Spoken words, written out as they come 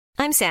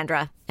I'm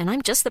Sandra, and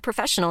I'm just the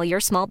professional your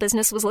small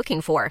business was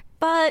looking for.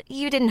 But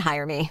you didn't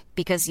hire me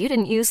because you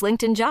didn't use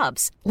LinkedIn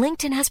Jobs.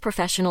 LinkedIn has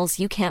professionals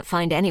you can't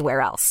find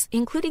anywhere else,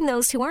 including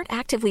those who aren't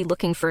actively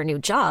looking for a new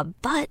job,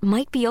 but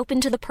might be open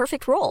to the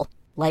perfect role,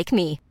 like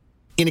me.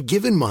 In a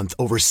given month,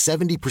 over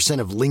 70%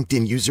 of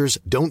LinkedIn users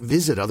don't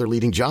visit other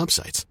leading job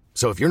sites.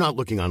 So if you're not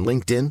looking on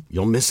LinkedIn,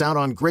 you'll miss out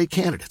on great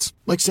candidates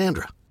like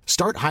Sandra.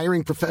 Start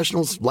hiring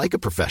professionals like a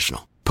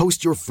professional.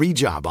 Post your free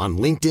job on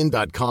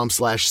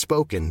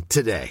linkedin.com/spoken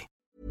today.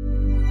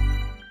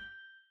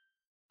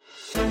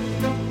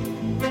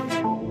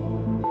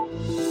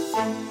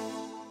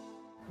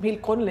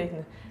 Helt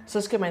grundlæggende,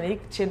 så skal man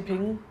ikke tjene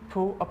penge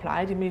på at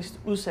pleje de mest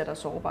udsatte og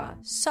sårbare.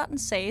 Sådan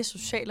sagde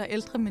social- og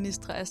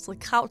ældreminister Astrid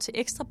Krag til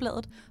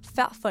Ekstrabladet,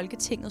 før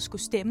Folketinget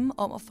skulle stemme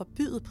om at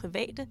forbyde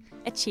private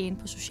at tjene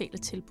på sociale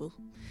tilbud.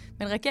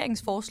 Men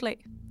regeringens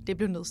forslag, det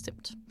blev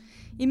nedstemt.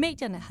 I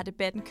medierne har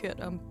debatten kørt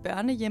om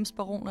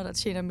børnehjemsbaroner, der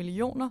tjener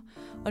millioner,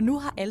 og nu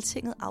har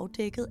Altinget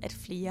afdækket, at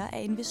flere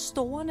af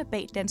investorerne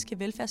bag danske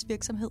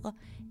velfærdsvirksomheder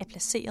er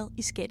placeret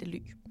i skattely.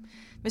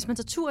 Hvis man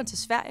tager turen til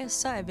Sverige,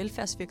 så er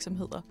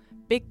velfærdsvirksomheder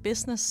big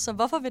business, så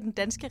hvorfor vil den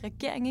danske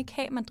regering ikke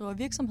have, at man driver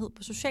virksomhed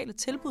på sociale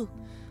tilbud?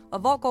 Og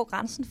hvor går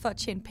grænsen for at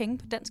tjene penge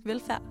på dansk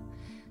velfærd?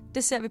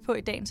 Det ser vi på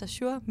i dagens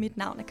Azure. Mit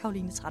navn er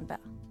Caroline Tranberg.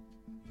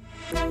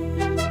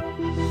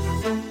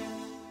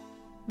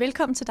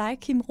 Velkommen til dig,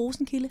 Kim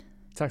Rosenkilde.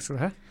 Tak skal du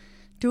have.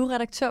 Du er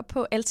redaktør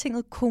på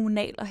Altinget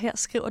Kommunal, og her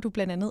skriver du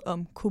blandt andet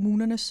om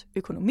kommunernes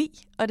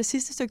økonomi. Og det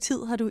sidste stykke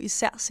tid har du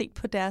især set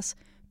på deres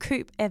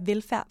køb af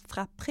velfærd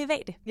fra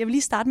private. Jeg vil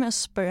lige starte med at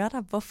spørge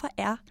dig, hvorfor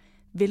er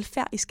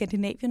velfærd i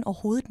Skandinavien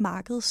overhovedet et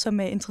marked, som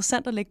er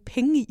interessant at lægge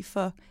penge i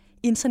for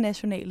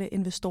internationale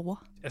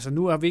investorer? Altså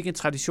nu har vi ikke en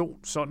tradition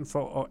sådan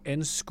for at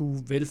anskue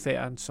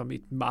velfærden som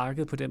et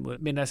marked på den måde.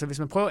 Men altså hvis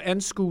man prøver at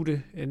anskue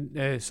det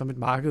som et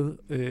marked,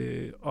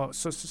 og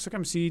så kan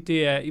man sige,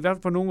 det er i hvert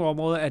fald på nogle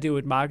områder er det jo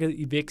et marked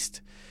i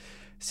vækst.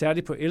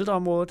 Særligt på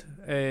ældreområdet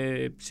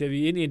ser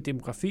vi ind i en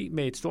demografi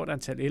med et stort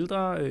antal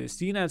ældre,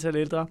 stigende antal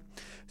ældre,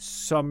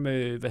 som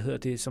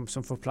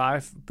som får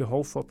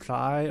behov for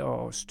pleje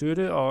og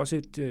støtte, og også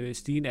et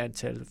stigende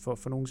antal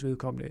for nogens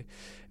vedkommende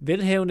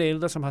velhavende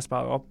ældre, som har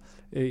sparet op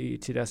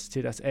til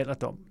deres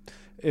alderdom.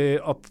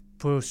 Og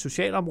på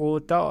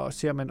socialområdet, der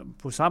ser man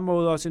på samme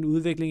måde også en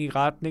udvikling i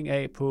retning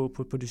af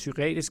på det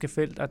psykiatriske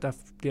felt, at der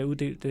bliver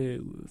uddelt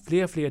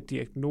flere og flere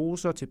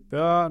diagnoser til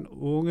børn,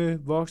 unge,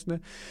 voksne.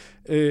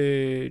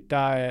 Der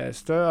er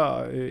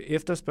større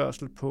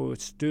efterspørgsel på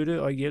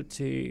støtte og hjælp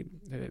til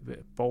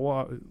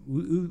borgere,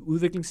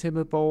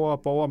 udviklingshæmmede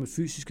borgere med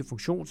fysiske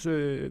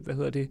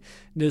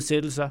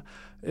nedsættelser.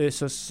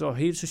 Så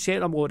hele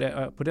socialområdet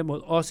er på den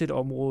måde også et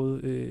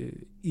område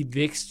i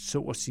vækst, så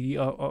at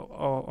sige,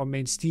 og med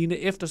en stigende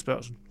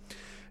efterspørgsel.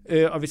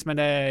 Og hvis man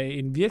er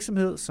en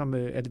virksomhed, som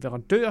er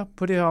leverandør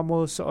på det her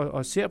område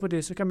og ser på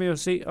det, så kan man jo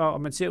se,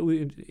 og man ser ud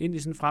ind i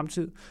sådan en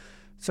fremtid,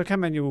 så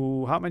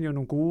har man jo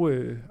nogle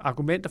gode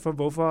argumenter for,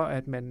 hvorfor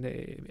at man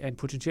er en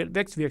potentiel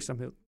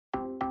vækstvirksomhed.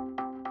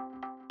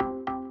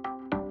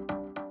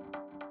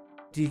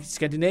 De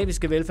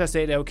skandinaviske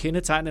velfærdsstater er jo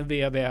kendetegnet ved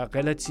at være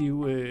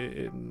relativt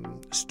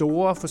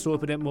store, forstået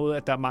på den måde,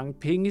 at der er mange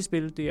penge i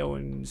spil. Det er jo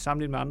en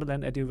sammenligning med andre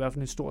lande, at det er i hvert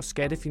fald en stor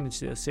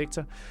skattefinansieret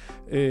sektor.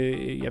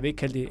 Jeg vil ikke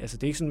kalde det, altså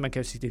det er ikke sådan, man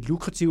kan sige, det er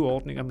lukrative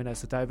ordninger, men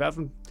altså der er i hvert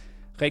fald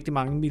rigtig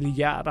mange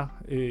milliarder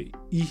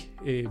i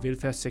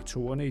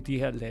velfærdssektorerne i de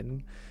her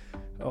lande,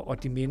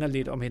 og de minder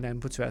lidt om hinanden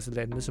på tværs af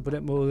landene. Så på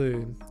den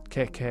måde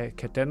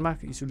kan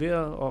Danmark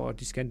isoleret og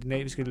de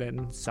skandinaviske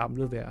lande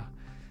samlet være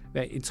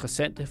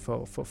interessante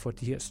for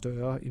de her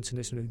større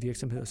internationale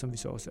virksomheder, som vi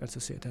så også altså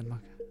ser i Danmark.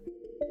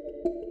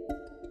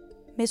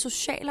 Med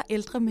social- og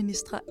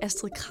ældreminister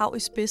Astrid Krag i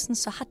spidsen,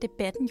 så har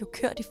debatten jo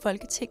kørt i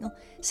Folketinget,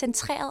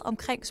 centreret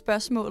omkring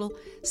spørgsmålet,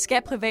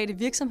 skal private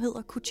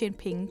virksomheder kunne tjene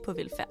penge på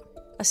velfærd?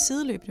 Og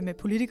sideløbende med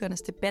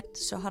politikernes debat,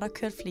 så har der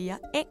kørt flere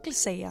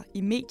enkeltsager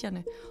i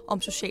medierne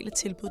om sociale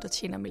tilbud, der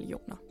tjener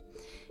millioner.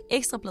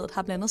 Ekstrabladet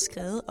har blandt andet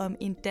skrevet om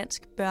en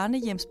dansk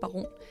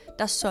børnehjemsbaron,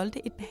 der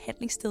solgte et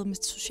behandlingssted med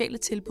sociale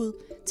tilbud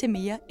til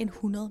mere end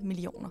 100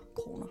 millioner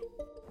kroner.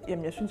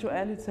 Jamen, jeg synes jo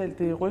ærligt talt,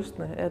 det er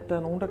rystende, at der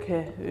er nogen, der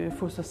kan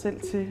få sig selv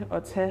til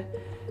at tage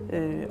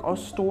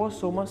også store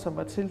summer, som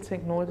var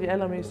tiltænkt nogle af de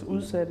allermest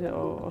udsatte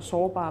og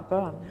sårbare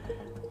børn.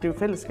 Det er jo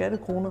fælles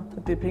skattekroner,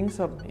 og det er penge,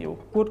 som jo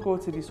burde gå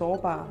til de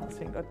sårbare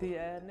ting, og det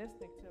er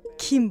næsten ikke til at bære.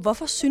 Kim,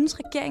 hvorfor synes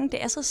regeringen,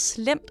 det er så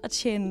slemt at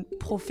tjene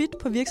profit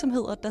på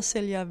virksomheder, der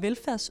sælger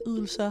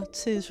velfærdsydelser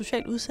til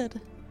socialt udsatte?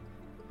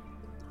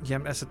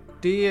 Jamen altså,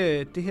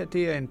 det her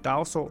det er en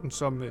dagsorden,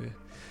 som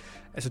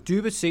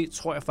dybest set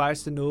tror jeg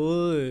faktisk, det er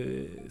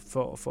noget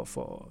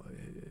for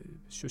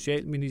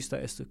socialminister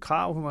Astrid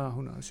Krag.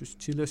 Hun er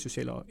tidligere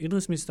social- og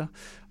indrigsminister,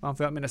 var hun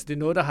før, men altså, det er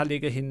noget, der har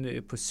ligget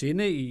hende på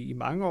sinde i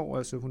mange år.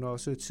 Altså, hun har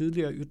også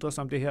tidligere ytret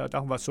sig om det her, og da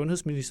hun var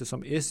sundhedsminister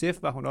som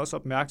SF, var hun også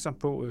opmærksom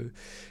på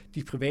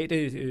de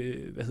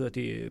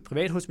private,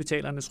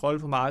 privathospitalernes rolle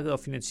på markedet og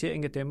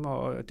finansiering af dem,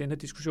 og den her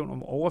diskussion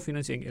om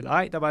overfinansiering eller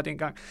ej, der var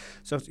dengang.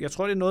 Så jeg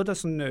tror, det er noget, der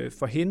sådan,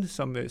 for hende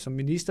som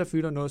minister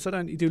fylder noget. Så er der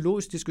en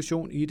ideologisk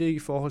diskussion i det i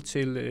forhold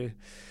til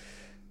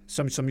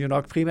som jo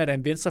nok primært er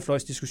en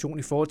venstrefløjsdiskussion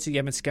i forhold til,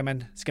 jamen skal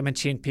man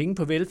tjene penge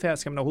på velfærd?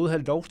 Skal man overhovedet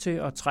have lov til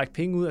at trække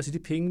penge ud? Altså de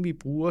penge, vi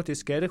bruger, det er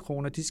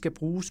skattekroner, de skal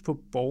bruges på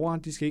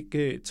borgeren, de skal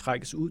ikke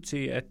trækkes ud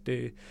til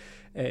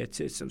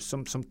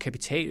som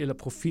kapital eller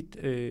profit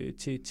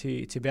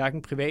til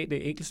hverken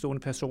private enkeltstående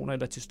personer,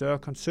 eller til større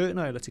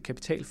koncerner, eller til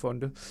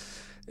kapitalfonde.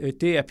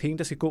 Det er penge,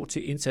 der skal gå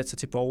til indsatser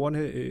til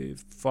borgerne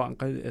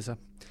forankret, altså.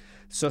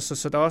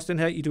 Så der er også den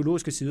her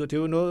ideologiske side, og det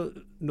er jo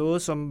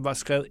noget som var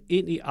skrevet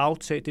ind i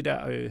aftale, det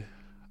der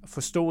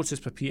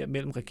forståelsespapir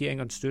mellem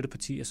regeringen og de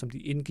støttepartier, som de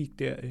indgik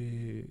der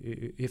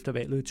efter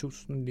valget i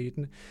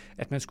 2019,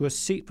 at man skulle have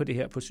set på det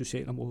her på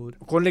socialområdet.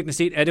 Og grundlæggende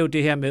set er det jo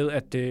det her med,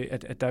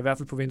 at der i hvert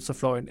fald på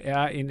venstrefløjen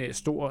er en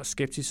stor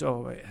skepsis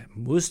og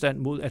modstand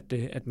mod,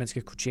 at man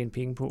skal kunne tjene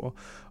penge på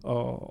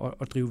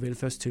at drive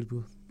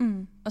velfærdstilbud.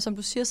 Mm. Og som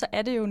du siger, så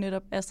er det jo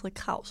netop Astrid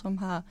Krag, som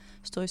har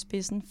stået i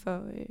spidsen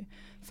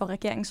for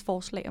regeringens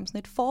forslag om sådan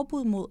et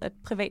forbud mod, at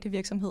private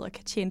virksomheder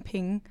kan tjene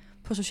penge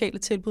på sociale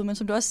tilbud. Men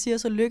som du også siger,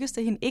 så lykkedes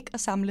det hende ikke at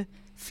samle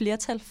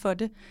flertal for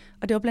det.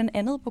 Og det var blandt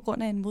andet på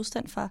grund af en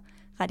modstand fra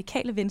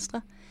Radikale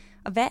Venstre.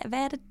 Og hvad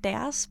er det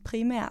deres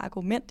primære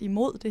argument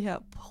imod det her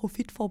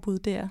profitforbud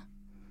der?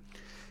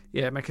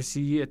 Ja, man kan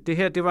sige, at det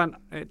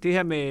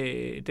her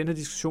med den her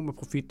diskussion med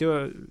profit, det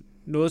var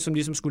noget, som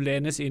ligesom skulle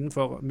landes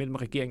indenfor mellem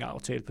regeringen og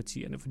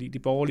aftalepartierne, fordi de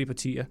borgerlige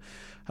partier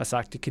har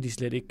sagt, det kan de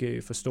slet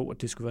ikke forstå,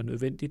 at det skulle være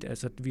nødvendigt.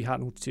 Altså, vi har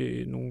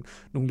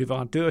nogle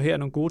leverandører her,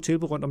 nogle gode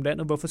tilbud rundt om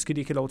landet, hvorfor skal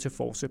de ikke have lov til at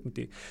fortsætte med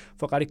det?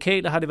 For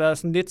radikale har det været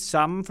sådan lidt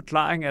samme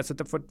forklaring,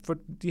 altså for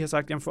de har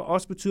sagt, jamen for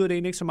os betyder det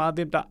egentlig ikke så meget,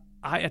 hvem der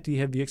ejer de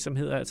her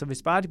virksomheder. Altså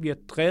hvis bare de bliver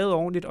drevet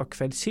ordentligt, og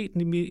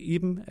kvaliteten i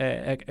dem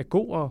er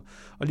god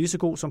og lige så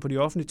god som på de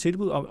offentlige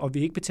tilbud, og vi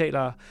ikke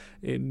betaler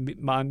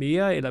meget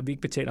mere, eller vi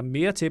ikke betaler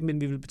mere til dem, end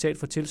vi vil betale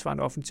for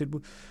tilsvarende offentlige tilbud,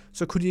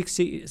 så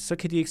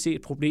kan de ikke se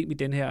et problem i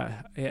den her,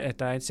 at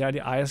der er en særlig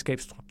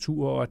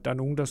ejerskabsstruktur, og at der er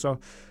nogen, der så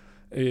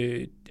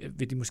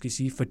vil de måske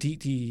sige,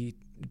 fordi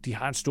de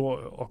har en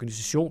stor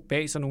organisation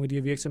bag sig, nogle af de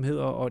her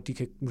virksomheder, og de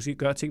kan måske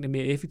gøre tingene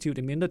mere effektivt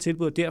i mindre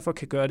tilbud, og derfor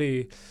kan gøre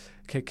det,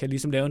 kan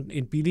ligesom lave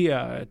en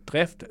billigere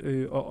drift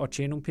og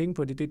tjene nogle penge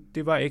på det.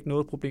 Det var ikke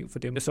noget problem for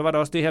dem. Så var der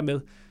også det her med,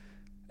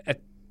 at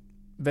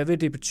hvad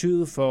vil det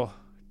betyde for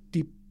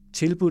de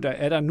tilbud, der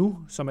er der nu,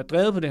 som er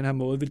drevet på den her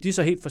måde? Vil de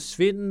så helt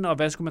forsvinde, og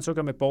hvad skulle man så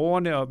gøre med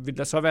borgerne, og vil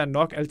der så være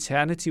nok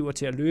alternativer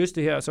til at løse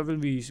det her, og så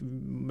vil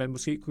man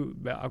måske kunne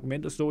være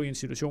argumentet at stå i en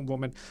situation,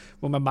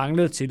 hvor man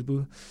manglede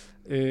tilbud.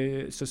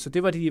 Så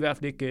det var de i hvert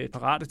fald ikke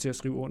parate til at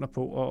skrive under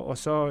på, og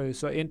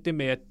så endte det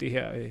med, at det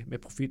her med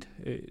profit,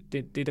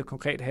 det der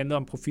konkret handlede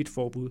om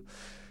profitforbud,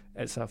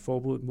 altså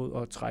forbud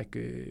mod at trække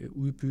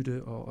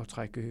udbytte og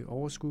trække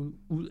overskud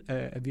ud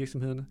af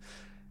virksomhederne,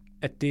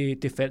 at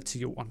det faldt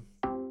til jorden.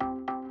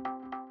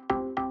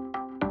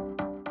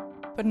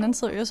 På den anden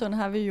side af Øresund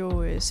har vi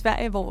jo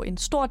Sverige, hvor en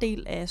stor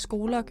del af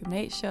skoler,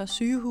 gymnasier,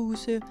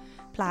 sygehuse,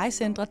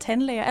 plejecentre,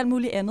 tandlæger og alt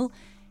muligt andet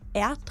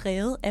er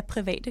drevet af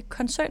private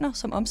koncerner,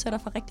 som omsætter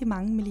for rigtig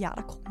mange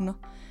milliarder kroner.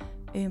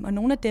 Og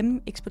nogle af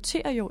dem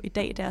eksporterer jo i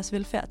dag deres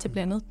velfærd til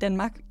blandt andet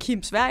Danmark.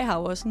 Sverige har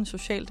jo også en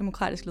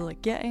socialdemokratisk ledet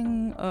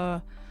regering, og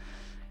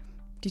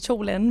de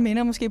to lande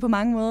minder måske på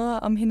mange måder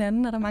om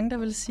hinanden, er der mange, der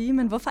vil sige.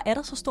 Men hvorfor er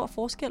der så stor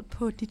forskel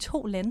på de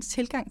to landes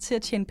tilgang til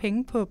at tjene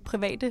penge på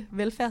private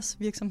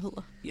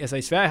velfærdsvirksomheder? Altså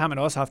i Sverige har man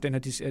også haft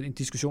en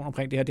diskussion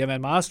omkring det her. Det har været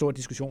en meget stor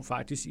diskussion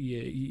faktisk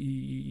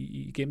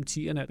igennem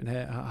 10'erne. Man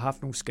har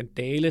haft nogle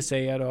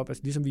skandalesager deroppe.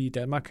 Altså ligesom vi i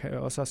Danmark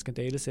også har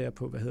skandalesager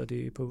på,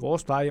 på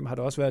vores plejehjem, har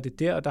det også været det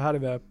der, og der har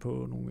det været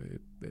på nogle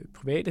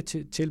private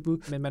tilbud.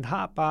 Men man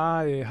har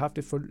bare haft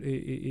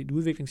et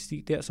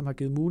udviklingsstil der, som har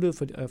givet mulighed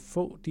for at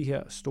få de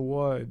her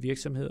store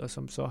virksomheder,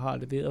 som så har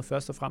leveret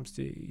først og fremmest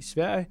i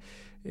Sverige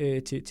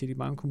til de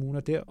mange kommuner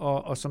der,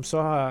 og som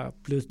så har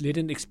blevet lidt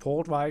en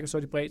eksportvej, og så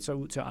har de bredt sig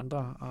ud til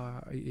andre,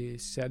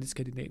 særligt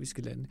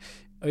skandinaviske lande.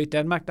 Og i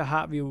Danmark, der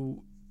har vi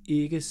jo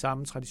ikke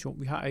samme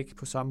tradition. Vi har ikke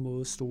på samme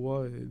måde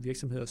store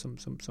virksomheder,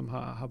 som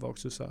har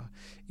vokset sig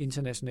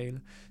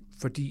internationale,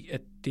 fordi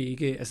at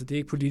det er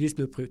ikke politisk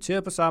blevet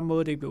prioriteret på samme måde,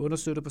 det er ikke blevet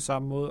understøttet på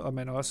samme måde, og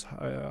man også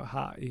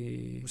har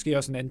måske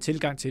også en anden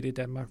tilgang til det i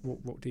Danmark,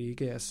 hvor det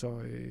ikke er så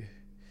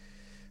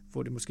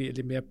hvor det måske er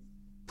lidt mere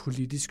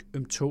politisk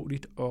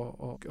ømtåligt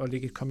og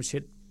lægge et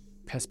kommercielt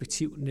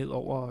perspektiv ned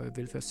over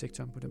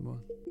velfærdssektoren på den måde.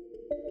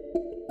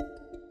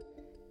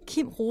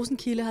 Kim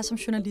Rosenkilde har som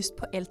journalist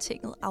på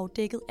Altinget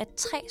afdækket, at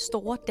 3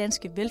 store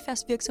danske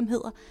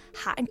velfærdsvirksomheder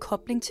har en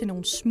kobling til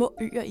nogle små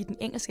øer i den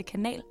engelske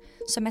kanal,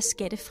 som er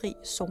skattefri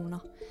zoner.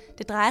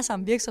 Det drejer sig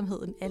om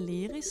virksomheden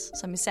Aleris,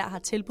 som især har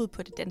tilbud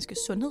på det danske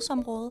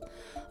sundhedsområde,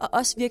 og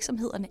også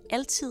virksomhederne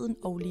Altiden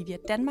og Olivia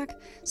Danmark,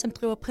 som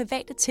driver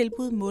private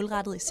tilbud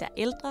målrettet især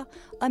ældre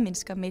og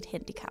mennesker med et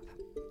handicap.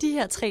 De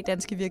her 3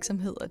 danske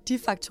virksomheder, de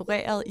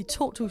fakturerede i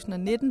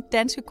 2019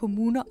 danske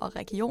kommuner og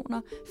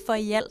regioner for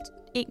i alt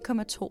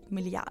 1,2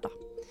 milliarder.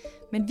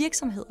 Men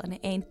virksomhederne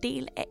er en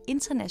del af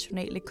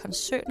internationale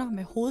koncerner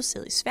med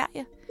hovedsæde i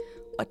Sverige,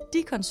 og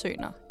de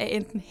koncerner er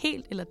enten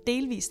helt eller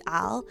delvist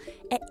ejet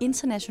af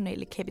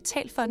internationale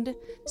kapitalfonde,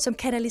 som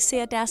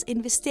kanaliserer deres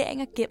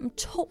investeringer gennem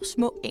 2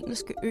 små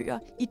engelske øer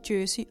i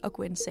Jersey og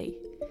Guernsey.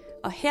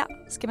 Og her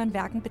skal man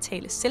hverken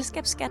betale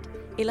selskabsskat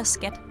eller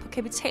skat på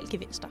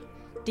kapitalgevinster.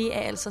 Det er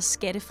altså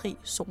skattefri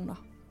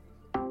zoner.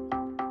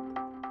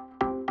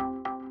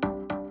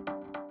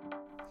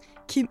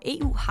 Kim,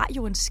 EU har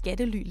jo en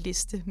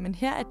skattelyliste, men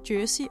her er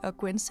Jersey og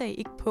Guernsey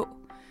ikke på.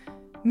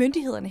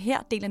 Myndighederne her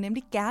deler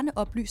nemlig gerne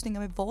oplysninger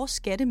med vores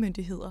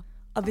skattemyndigheder.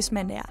 Og hvis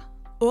man er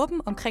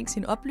åben omkring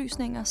sine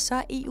oplysninger, så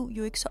er EU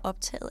jo ikke så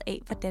optaget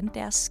af, hvordan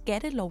deres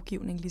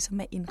skattelovgivning ligesom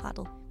er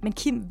indrettet. Men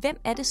Kim, hvem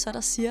er det så, der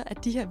siger,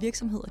 at de her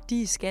virksomheder, de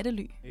er i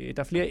skattely? Der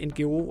er flere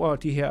NGO'er,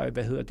 de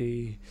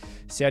her,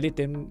 særligt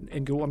dem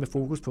NGO'er med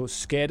fokus på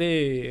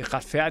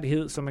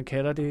skatteretfærdighed, som man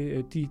kalder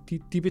det,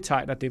 de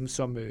betegner dem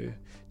som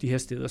de her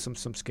steder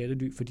som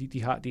skattely, fordi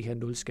de har det her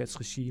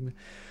nulskatsregime.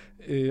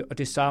 Og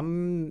det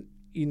samme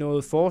i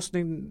noget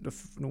forskning,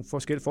 nogle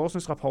forskellige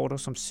forskningsrapporter,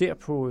 som ser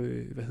på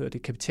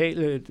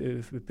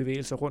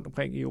kapitalbevægelser rundt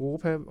omkring i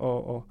Europa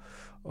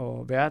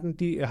og verden,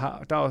 der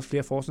er også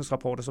flere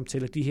forskningsrapporter, som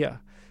tæller de her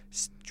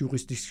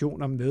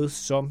jurisdiktioner med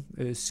som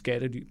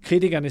skattely.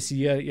 Kritikerne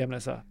siger, jamen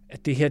altså,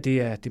 at det her,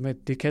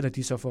 det kalder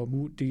de så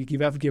for, det i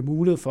hvert fald giver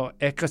mulighed for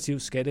aggressiv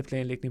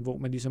skatteplanlægning, hvor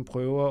man ligesom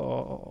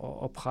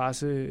prøver at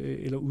presse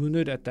eller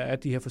udnytte, at der er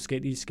de her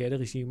forskellige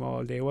skatteregimer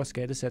og lavere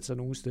skattesatser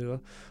nogle steder,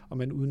 og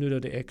man udnytter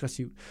det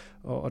aggressivt.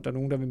 Og der er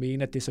nogen, der vil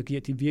mene, at det så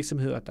giver de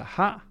virksomheder, der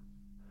har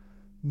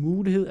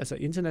mulighed, altså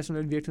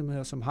internationale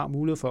virksomheder, som har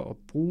mulighed for at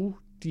bruge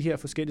de her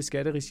forskellige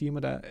skatteregimer,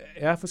 der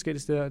er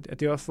forskellige steder, at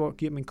det også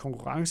giver dem en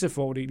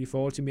konkurrencefordel i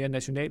forhold til mere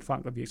nationalt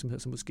forankrede virksomheder,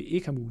 som måske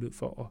ikke har mulighed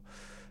for at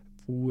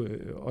bruge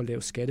og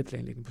lave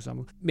skatteplanlægning på samme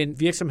måde. Men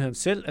virksomheden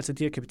selv, altså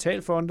de her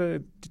kapitalfonde,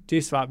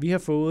 det svar, vi har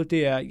fået,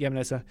 det er, jamen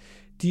altså,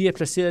 de er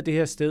placeret det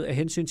her sted af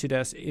hensyn til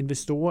deres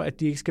investorer, at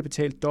de ikke skal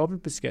betale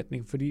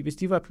dobbeltbeskatning. Fordi hvis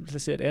de var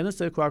placeret et andet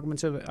sted, kunne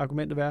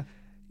argumentet være,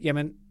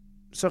 jamen,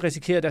 så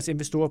risikerer deres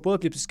investorer både at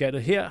blive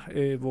beskattet her,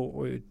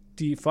 hvor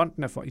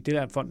fonden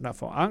er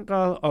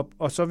forankret,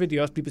 og så vil de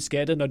også blive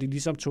beskattet, når de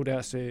ligesom tog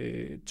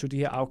de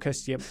her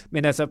afkast hjem.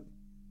 Men altså,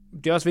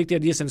 det er også vigtigt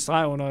at lige at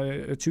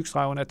sende tyk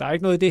streg under, at der er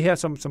ikke noget i det her,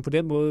 som på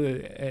den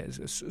måde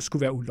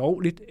skulle være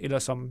ulovligt, eller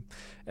som,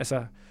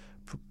 altså,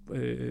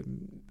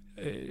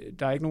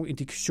 der er ikke nogen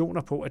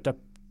indikationer på, at der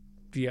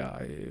bliver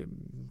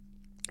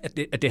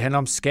at det handler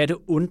om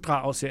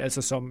skatteunddragelse,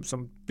 altså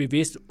som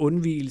bevidst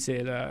undvigelse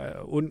eller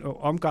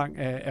omgang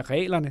af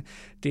reglerne.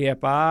 Det er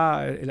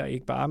bare, eller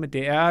ikke bare, men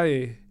det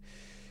er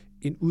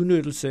en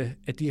udnyttelse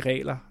af de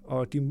regler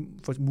og de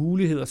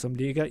muligheder, som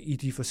ligger i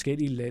de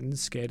forskellige landes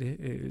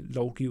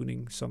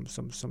skattelovgivning,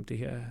 som det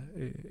her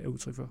er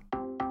udtryk for.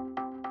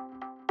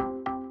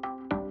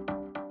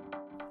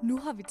 Nu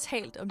har vi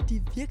talt om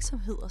de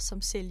virksomheder,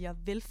 som sælger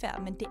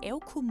velfærd, men det er jo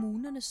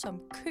kommunerne,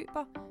 som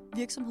køber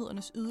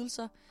virksomhedernes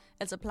ydelser,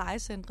 altså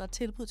plejecentre og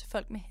tilbud til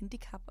folk med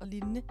handicap og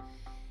lignende.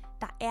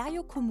 Der er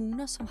jo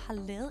kommuner, som har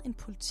lavet en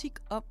politik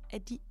om,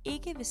 at de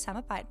ikke vil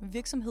samarbejde med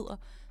virksomheder,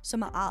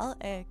 som er ejet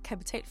af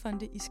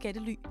kapitalfonde i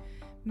skattely.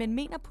 Men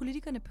mener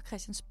politikerne på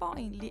Christiansborg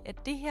egentlig,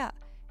 at det her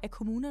er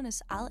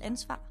kommunernes eget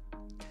ansvar?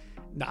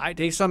 Nej, det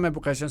er ikke sådan, at man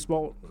på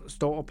Christiansborg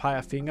står og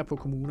peger fingre på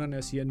kommunerne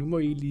og siger, nu må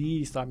I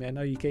lige stramme an,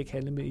 og I kan ikke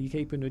handle med, I kan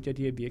ikke benytte jer af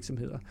de her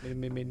virksomheder.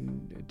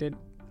 Men den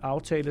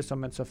aftale, som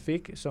man så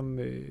fik, som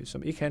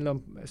ikke handler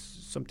om,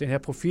 som den her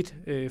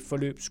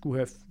profitforløb skulle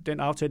have, den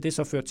aftale, det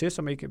så ført til,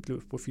 som ikke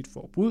blev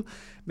profitforbud,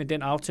 men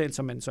den aftale,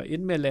 som man så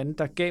endte med at lande,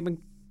 der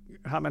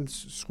har man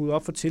skruet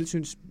op for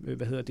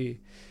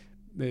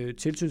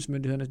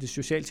tilsynsmyndighederne, det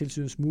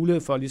socialtilsynets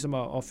mulighed for ligesom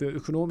at føre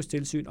økonomisk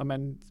tilsyn, og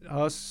man har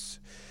også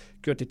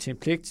gjort det til en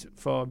pligt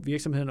for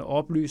virksomhederne at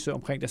oplyse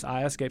omkring deres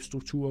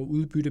ejerskabsstruktur og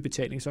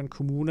udbyttebetaling, så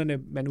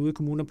man ude i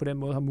kommunerne på den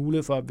måde har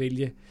mulighed for at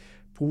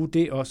bruge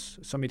det også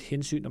som et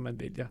hensyn, når man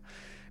vælger.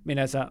 Men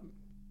altså,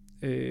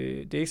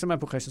 det er ikke så, man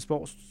på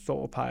Christiansborg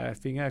står og peger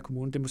fingre af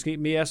kommunen. Det er måske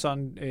mere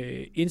sådan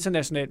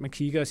internationalt, man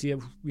kigger og siger,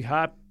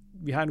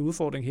 vi har en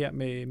udfordring her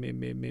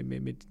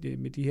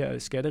med de her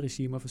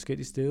skatteregimer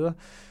forskellige steder,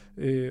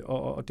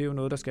 og det er jo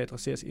noget, der skal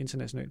adresseres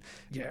internationalt.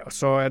 Ja, og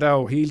så er der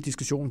jo hele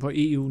diskussionen på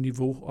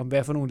EU-niveau om,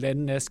 hvad for nogle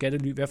lande er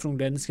skattely, hvad for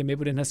nogle lande skal med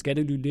på den her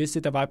skattelyliste.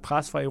 Der var et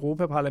pres fra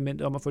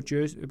Europaparlamentet om at få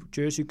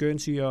Jersey,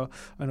 Guernsey og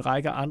en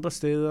række andre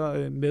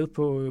steder med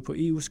på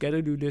EU's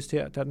skattelyliste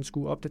her, da den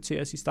skulle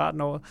opdateres i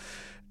starten af året.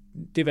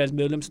 det valgte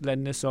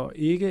medlemslandene så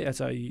ikke,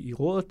 altså i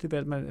rådet, det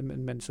valgte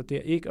man så der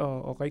ikke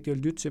og rigtig at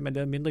lytte til. Man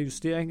lavede mindre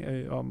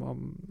justering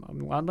om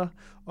nogle andre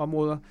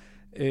områder.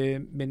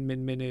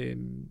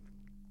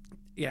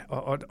 Ja,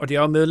 og det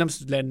er jo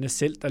medlemslandene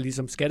selv, der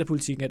ligesom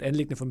skattepolitikken er et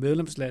anliggende for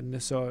medlemslandene,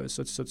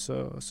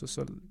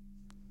 så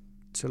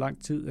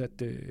lang tid,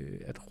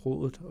 at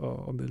rådet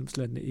og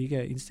medlemslandene ikke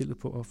er indstillet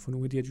på at få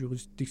nogle af de her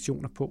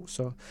jurisdiktioner på,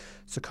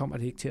 så kommer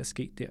det ikke til at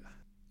ske der.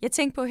 Jeg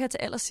tænkte på her til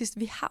allersidst,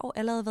 vi har jo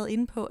allerede været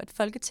inde på, at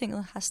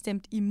Folketinget har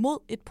stemt imod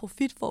et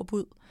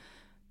profitforbud.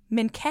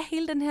 Men kan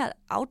hele den her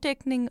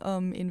afdækning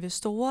om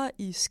investorer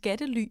i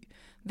skattely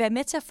være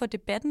med til at få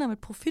debatten om et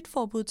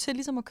profitforbud til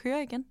ligesom at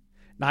køre igen?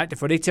 Nej, det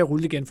får det ikke til at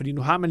rulle igen, fordi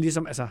nu har man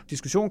ligesom, altså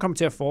diskussionen kommer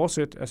til at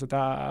fortsætte, altså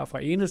der er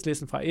fra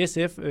Enhedslisten, fra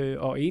SF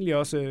og egentlig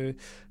også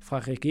fra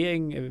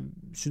regeringen,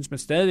 synes man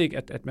stadigvæk,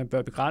 at man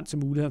bør begrænse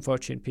muligheden for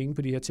at tjene penge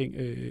på de her ting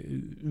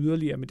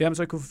yderligere, men det har man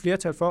så ikke kunne få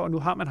flertal for, og nu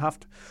har man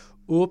haft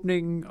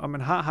åbningen, og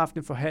man har haft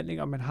en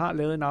forhandling, og man har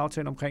lavet en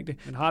aftale omkring det.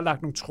 Man har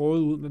lagt nogle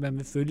tråde ud, men man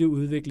vil følge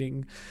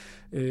udviklingen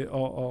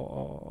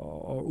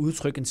og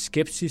udtrykke en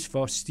skepsis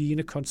for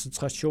stigende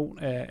koncentration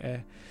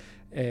af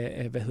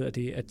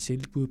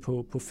tilbud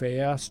på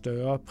færre,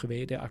 større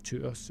private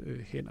aktørers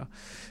hænder.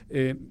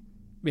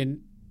 Men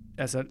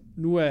altså,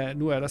 nu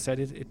er der sat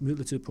et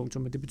midlertidigt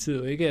punktum, men det betyder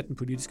jo ikke, at den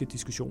politiske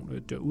diskussion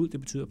dør ud. Det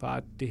betyder bare,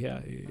 at det her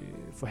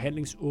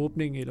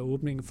forhandlingsåbning eller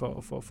åbningen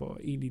for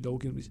egentlige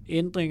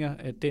lovgivningsændringer,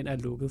 at den er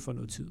lukket for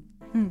noget tid.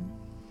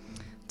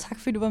 Tak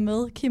fordi du var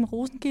med, Kim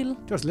Rosengilde.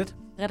 Det var så lidt.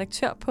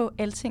 Redaktør på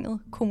Altinget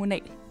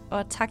Kommunal.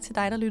 Og tak til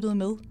dig, der lyttede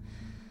med.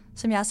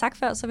 Som jeg har sagt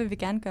før, så vil vi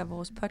gerne gøre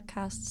vores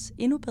podcasts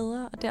endnu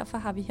bedre, og derfor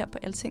har vi her på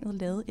Altinget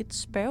lavet et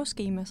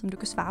spørgeskema, som du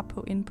kan svare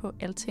på inde på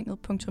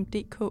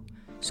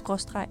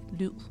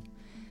altinget.dk/lyd.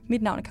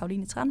 Mit navn er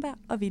Karoline Tranberg,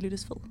 og vi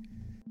lyttes ved.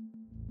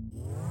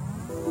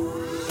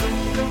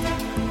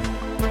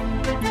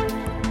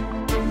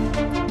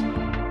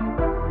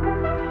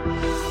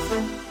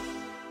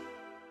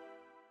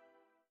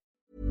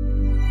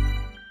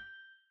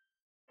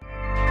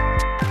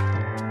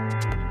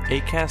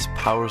 Acast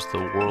powers the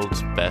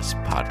world's best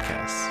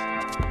podcasts.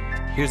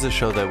 Here's a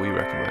show that we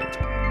recommend.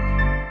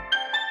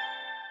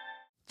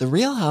 The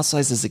Real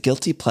Housewives is a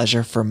guilty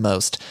pleasure for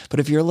most,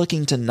 but if you're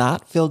looking to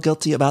not feel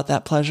guilty about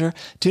that pleasure,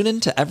 tune in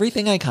to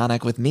Everything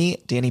Iconic with me,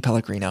 Danny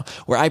Pellegrino,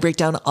 where I break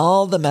down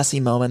all the messy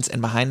moments and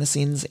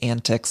behind-the-scenes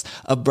antics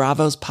of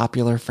Bravo's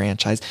popular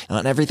franchise. And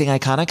on Everything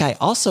Iconic, I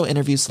also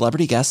interview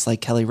celebrity guests like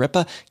Kelly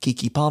Ripa,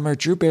 Keke Palmer,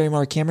 Drew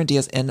Barrymore, Cameron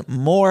Diaz, and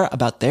more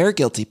about their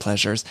guilty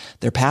pleasures,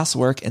 their past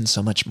work, and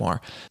so much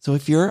more. So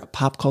if you're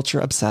pop culture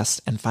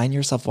obsessed and find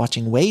yourself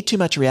watching way too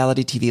much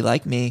reality TV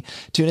like me,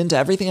 tune into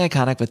Everything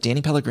Iconic with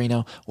Danny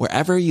Pellegrino,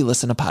 wherever you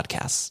listen to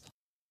podcasts.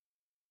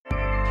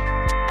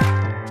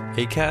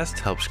 Acast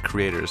helps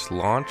creators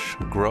launch,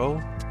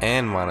 grow,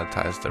 and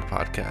monetize their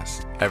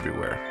podcasts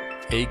everywhere.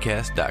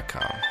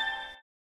 Acast.com.